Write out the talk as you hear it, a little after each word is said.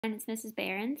And it's Mrs.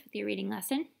 Behrens with your reading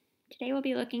lesson. Today we'll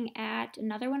be looking at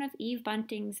another one of Eve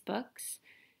Bunting's books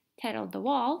titled The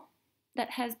Wall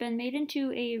that has been made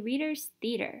into a reader's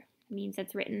theater. It means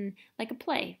it's written like a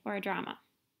play or a drama.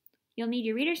 You'll need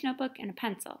your reader's notebook and a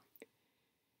pencil.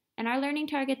 And our learning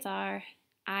targets are: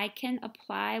 I can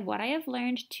apply what I have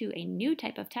learned to a new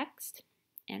type of text,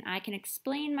 and I can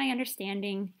explain my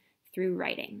understanding through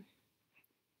writing.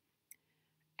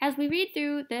 As we read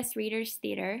through this reader's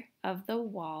theater of The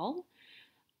Wall,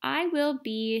 I will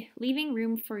be leaving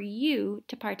room for you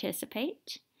to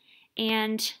participate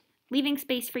and leaving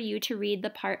space for you to read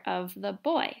the part of the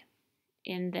boy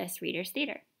in this reader's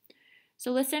theater.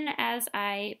 So listen as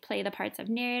I play the parts of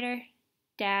narrator,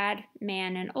 dad,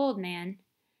 man, and old man,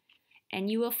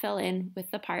 and you will fill in with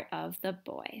the part of the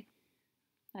boy.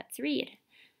 Let's read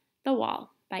The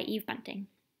Wall by Eve Bunting.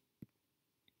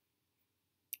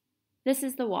 This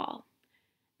is the wall,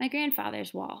 my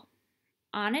grandfather's wall.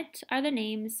 On it are the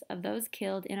names of those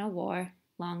killed in a war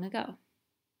long ago.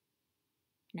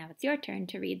 Now it's your turn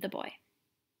to read the boy.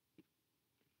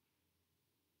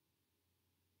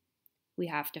 We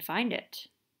have to find it.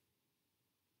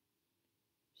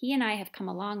 He and I have come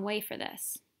a long way for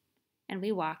this, and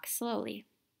we walk slowly,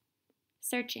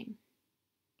 searching.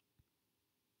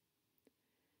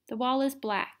 The wall is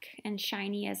black and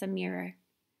shiny as a mirror.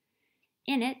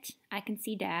 In it, I can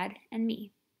see Dad and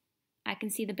me. I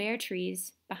can see the bare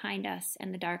trees behind us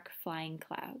and the dark flying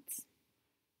clouds.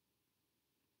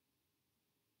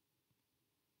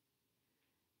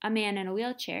 A man in a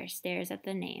wheelchair stares at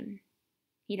the name.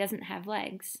 He doesn't have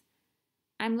legs.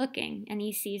 I'm looking, and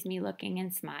he sees me looking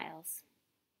and smiles.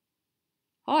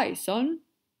 Hi, son.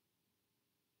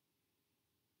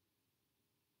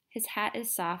 His hat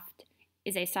is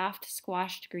a soft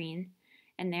squashed green,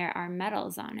 and there are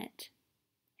medals on it.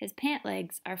 His pant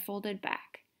legs are folded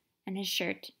back, and his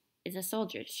shirt is a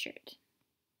soldier's shirt.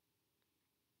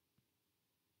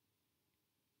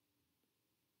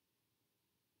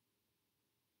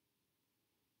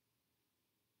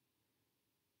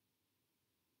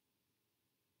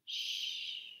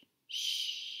 Shh,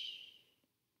 shh.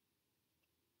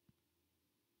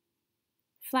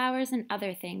 Flowers and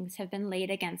other things have been laid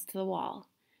against the wall.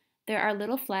 There are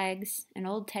little flags, an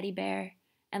old teddy bear,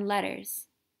 and letters,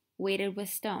 weighted with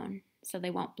stone so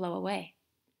they won't blow away.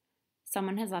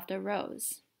 Someone has left a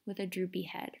rose with a droopy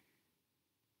head.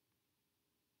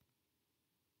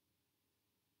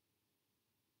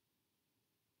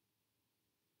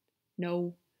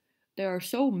 No, there are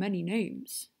so many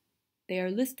names. They are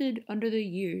listed under the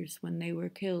years when they were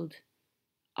killed.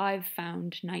 I've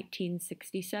found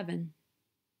 1967.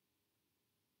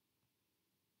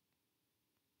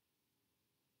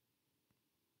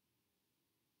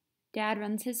 Dad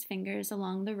runs his fingers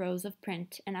along the rows of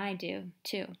print, and I do,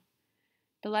 too.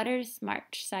 The letters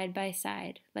march side by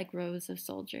side like rows of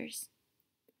soldiers.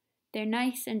 They're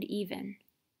nice and even.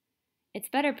 It's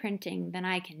better printing than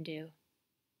I can do.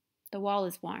 The wall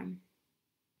is warm.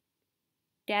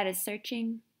 Dad is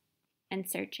searching and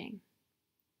searching.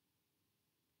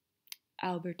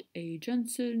 Albert A.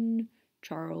 Jensen,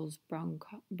 Charles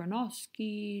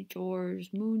Bronowski, George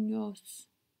Munoz.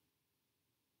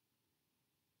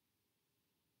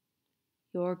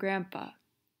 Your grandpa.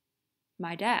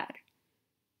 My dad.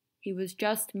 He was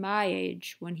just my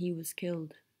age when he was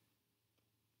killed.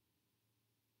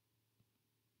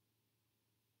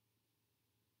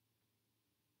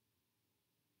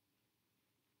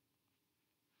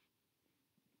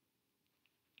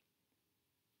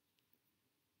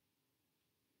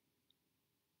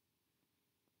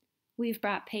 We've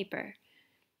brought paper.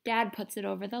 Dad puts it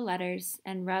over the letters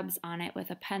and rubs on it with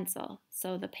a pencil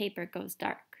so the paper goes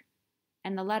dark,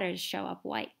 and the letters show up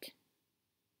white.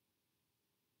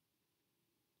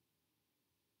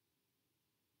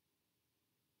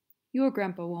 Your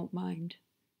grandpa won't mind.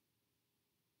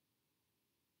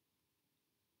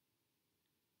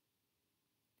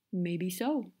 Maybe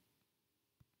so.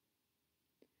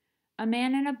 A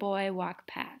man and a boy walk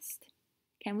past.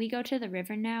 Can we go to the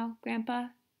river now, Grandpa?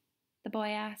 The boy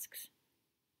asks.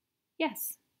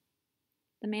 Yes.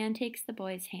 The man takes the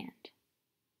boy's hand.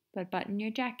 But button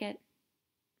your jacket.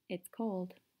 It's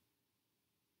cold.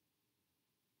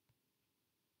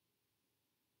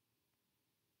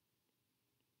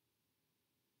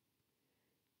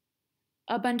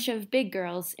 A bunch of big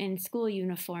girls in school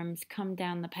uniforms come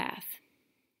down the path.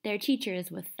 Their teacher is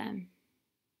with them.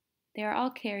 They are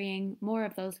all carrying more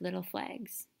of those little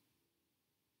flags.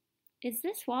 Is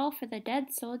this wall for the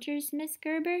dead soldiers, Miss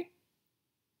Gerber?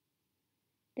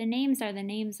 The names are the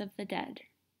names of the dead,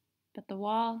 but the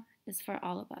wall is for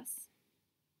all of us.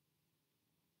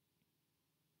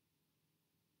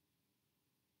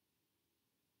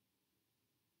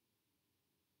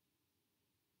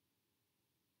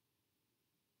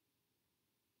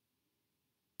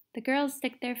 The girls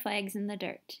stick their flags in the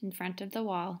dirt in front of the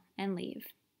wall and leave.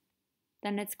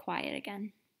 Then it's quiet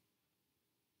again.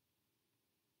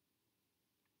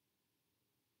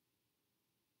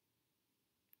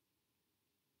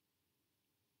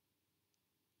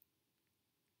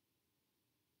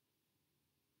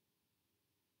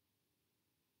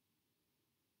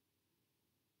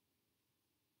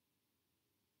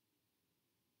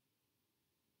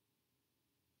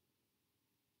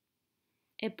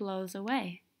 It blows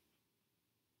away.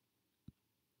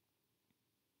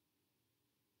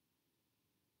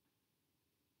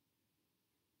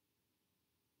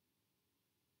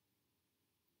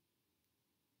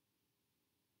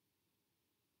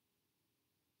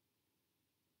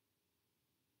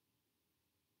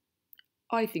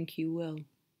 I think you will.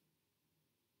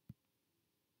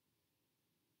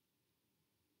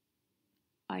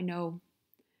 I know.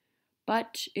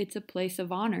 But it's a place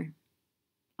of honor.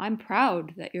 I'm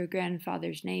proud that your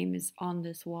grandfather's name is on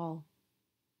this wall.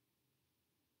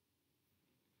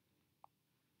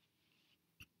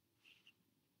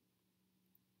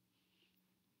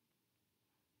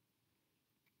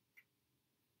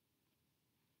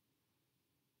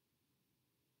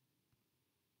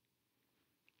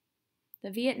 The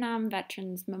Vietnam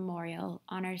Veterans Memorial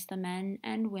honors the men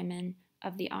and women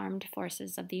of the armed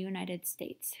forces of the United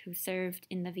States who served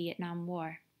in the Vietnam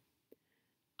War.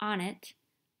 On it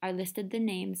are listed the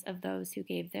names of those who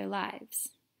gave their lives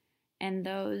and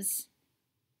those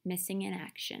missing in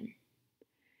action.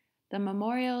 The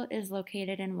memorial is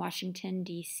located in Washington,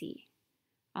 D.C.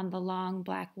 On the long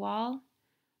black wall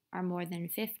are more than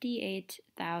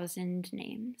 58,000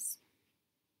 names.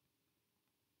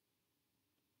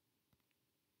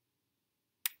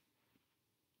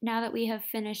 Now that we have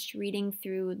finished reading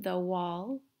through The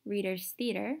Wall, Reader's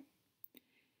Theater,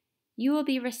 you will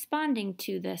be responding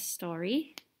to this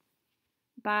story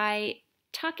by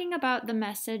talking about the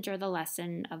message or the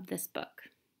lesson of this book.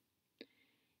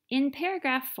 In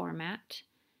paragraph format,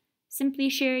 simply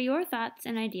share your thoughts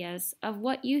and ideas of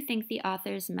what you think the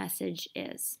author's message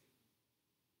is.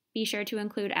 Be sure to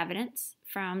include evidence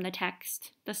from the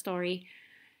text, the story,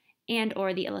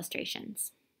 and/or the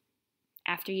illustrations.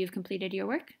 After you've completed your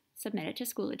work, submit it to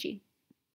Schoology.